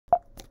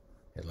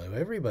Hello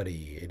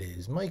everybody, it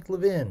is Mike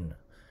Levin,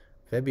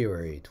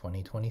 February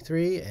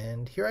 2023,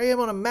 and here I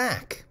am on a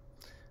Mac.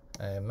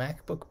 A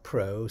MacBook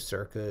Pro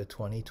circa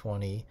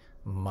 2020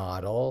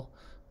 model,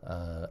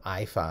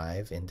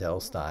 i5 Intel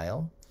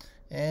style.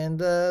 And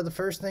the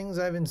first things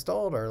I've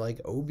installed are like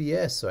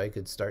OBS so I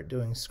could start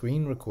doing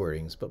screen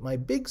recordings. But my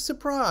big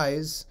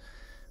surprise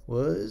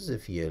was,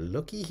 if you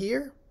looky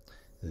here,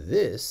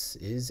 this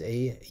is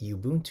a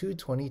Ubuntu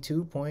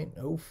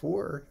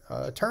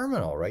 22.04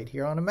 terminal right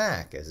here on a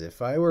Mac, as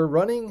if I were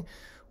running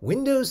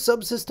Windows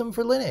subsystem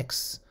for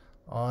Linux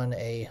on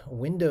a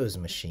Windows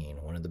machine.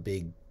 One of the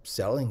big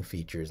selling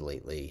features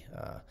lately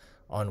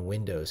on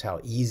Windows, how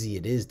easy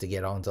it is to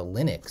get onto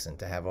Linux and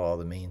to have all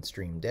the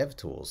mainstream dev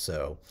tools.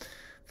 So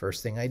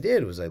first thing I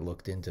did was I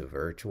looked into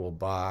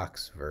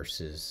VirtualBox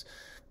versus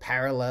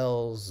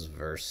Parallels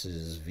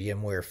versus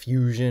VMware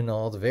Fusion,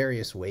 all the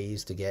various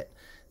ways to get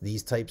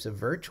these types of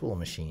virtual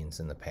machines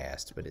in the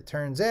past. But it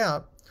turns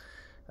out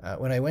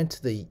when I went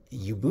to the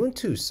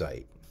Ubuntu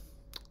site,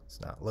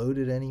 it's not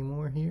loaded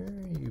anymore here,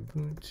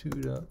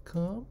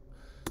 ubuntu.com.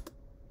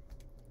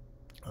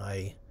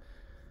 I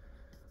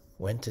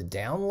went to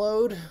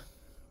download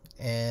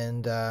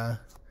and I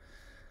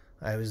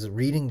was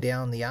reading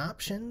down the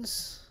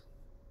options.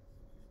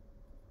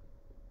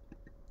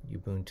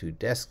 Ubuntu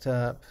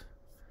desktop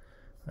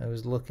I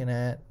was looking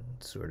at,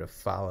 sort of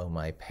follow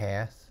my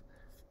path.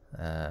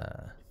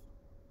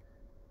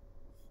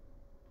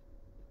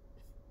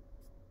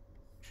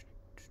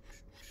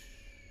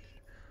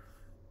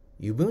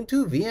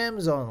 Ubuntu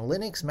VMs on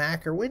Linux,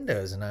 Mac, or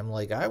Windows, and I'm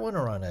like, I want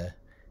to run a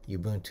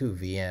Ubuntu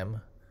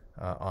VM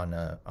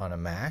on a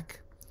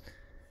Mac,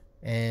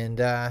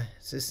 and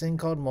it's this thing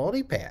called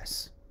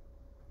Multipass.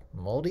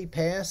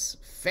 Multipass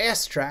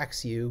fast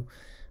tracks you.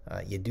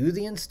 You do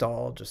the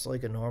install just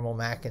like a normal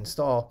Mac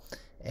install,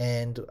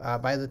 and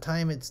by the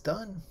time it's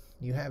done,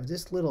 you have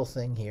this little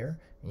thing here,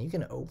 and you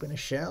can open a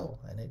shell,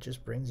 and it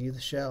just brings you the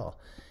shell.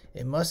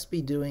 It must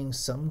be doing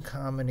some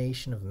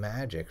combination of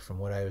magic from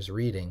what I was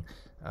reading,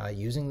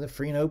 using the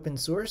free and open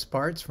source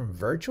parts from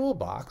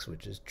VirtualBox,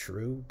 which is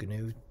true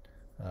GNU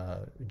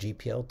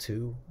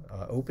GPL2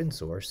 open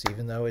source,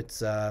 even though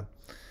it's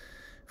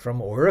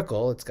from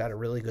Oracle. It's got a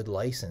really good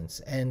license,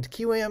 and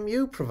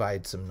QEMU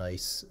provides some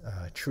nice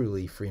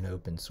truly free and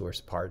open source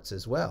parts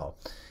as well.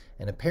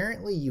 And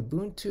apparently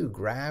Ubuntu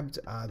grabbed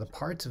the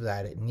parts of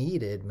that it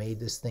needed, made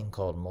this thing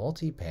called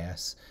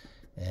Multipass,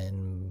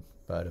 and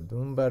bada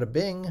boom bada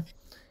bing,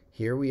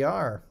 here we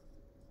are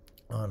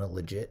on a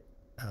legit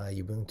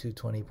Ubuntu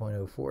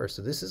 20.04.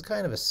 So this is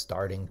kind of a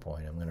starting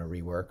point. I'm going to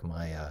rework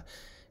my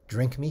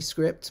drink me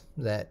script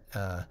that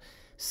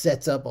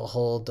sets up a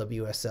whole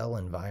WSL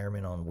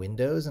environment on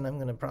Windows, and I'm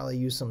going to probably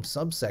use some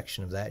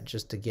subsection of that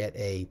just to get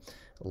a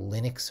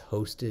Linux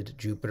hosted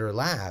Jupyter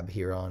Lab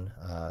here on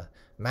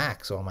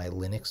Mac. So all my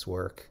Linux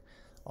work,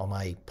 all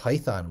my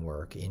Python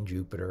work in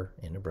Jupyter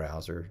in a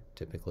browser,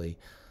 typically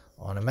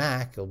on a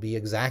Mac, will be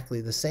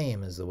exactly the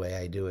same as the way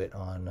I do it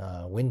on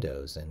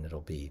Windows, and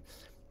it'll be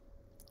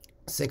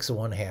 6 of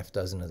one, half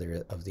dozen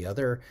of the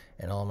other,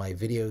 and all my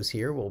videos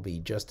here will be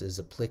just as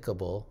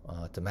applicable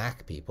to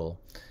Mac people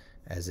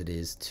as it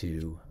is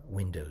to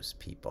Windows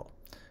people.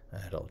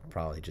 It'll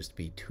probably just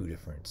be 2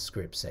 different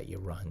scripts that you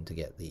run to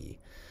get the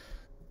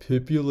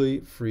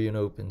Pipulate free and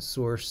open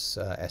source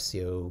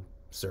SEO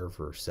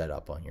server set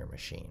up on your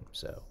machine.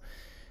 So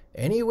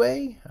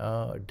anyway,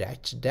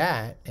 that's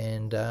that,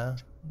 and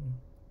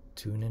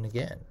tune in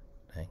again.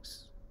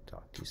 Thanks.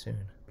 Talk to you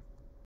soon.